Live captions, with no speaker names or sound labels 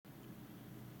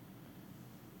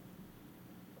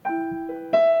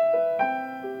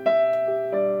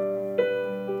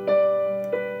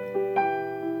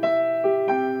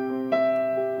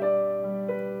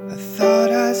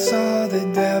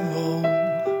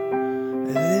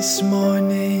this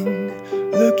morning,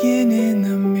 looking in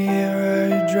the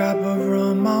mirror, drop of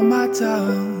rum on my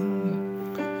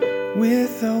tongue,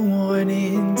 with a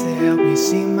warning to help me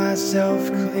see myself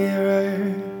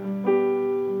clearer.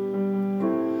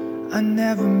 I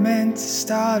never meant to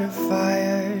start a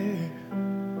fire,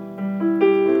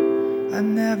 I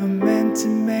never meant to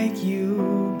make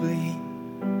you bleed.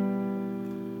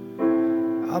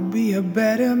 I'll be a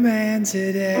better man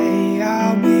today.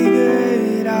 I'll be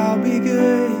good, I'll be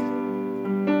good,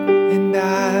 and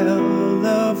I'll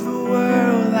love the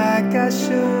world like I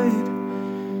should.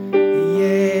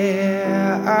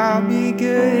 Yeah, I'll be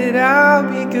good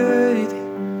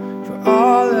for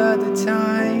all of the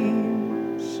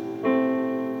times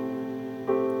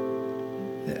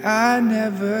that I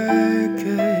never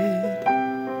could.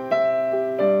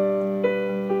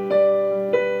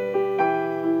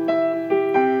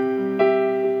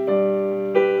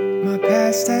 My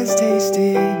past has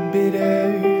tasted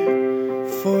bitter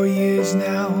for years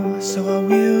now, so I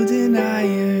wield an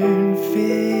iron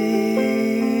fist.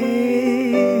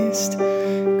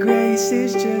 Grace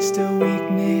is just a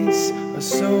weakness, or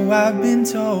so I've been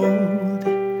told.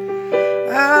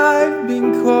 I've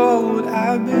been cold,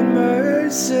 I've been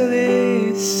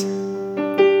merciless.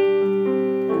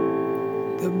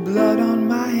 The blood on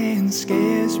my hands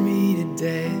scares me to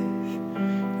death.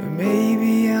 Or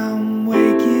maybe I'm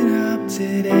waking up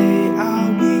today.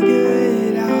 I'll be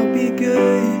good,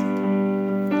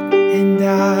 and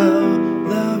I'll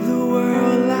love the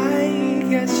world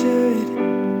like I should.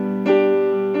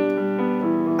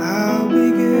 I'll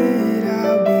be good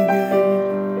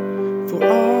for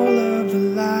all of the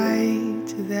light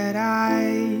that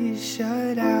I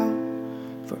shut out,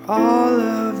 for all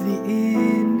of the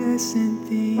innocent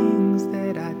things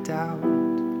that I doubt,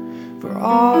 for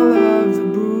all of the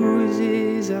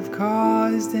bruises I've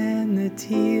caused and the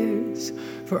tears,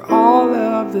 for all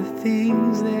of the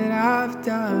things that I've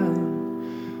done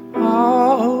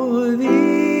all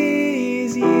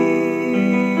these years.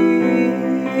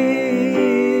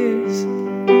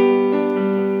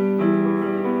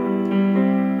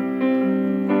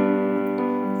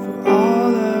 For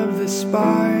all of the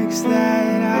sparks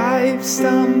that I've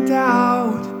stumped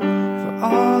out, for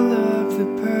all of the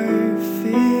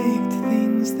perfect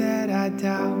things that I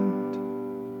doubt.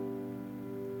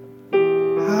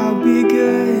 I'll be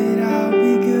good,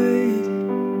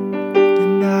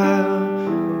 and I'll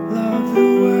love the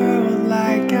world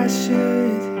like I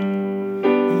should.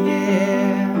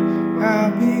 Yeah,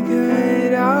 I'll be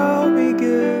good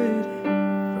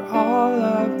for all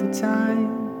of the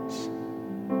times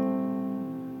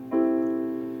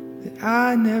that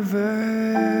I never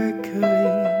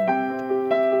could.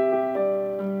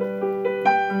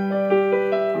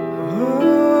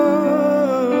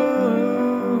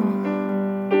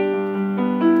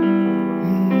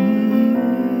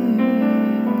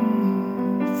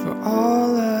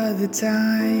 All of the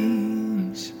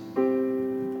times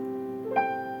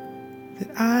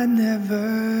that I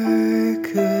never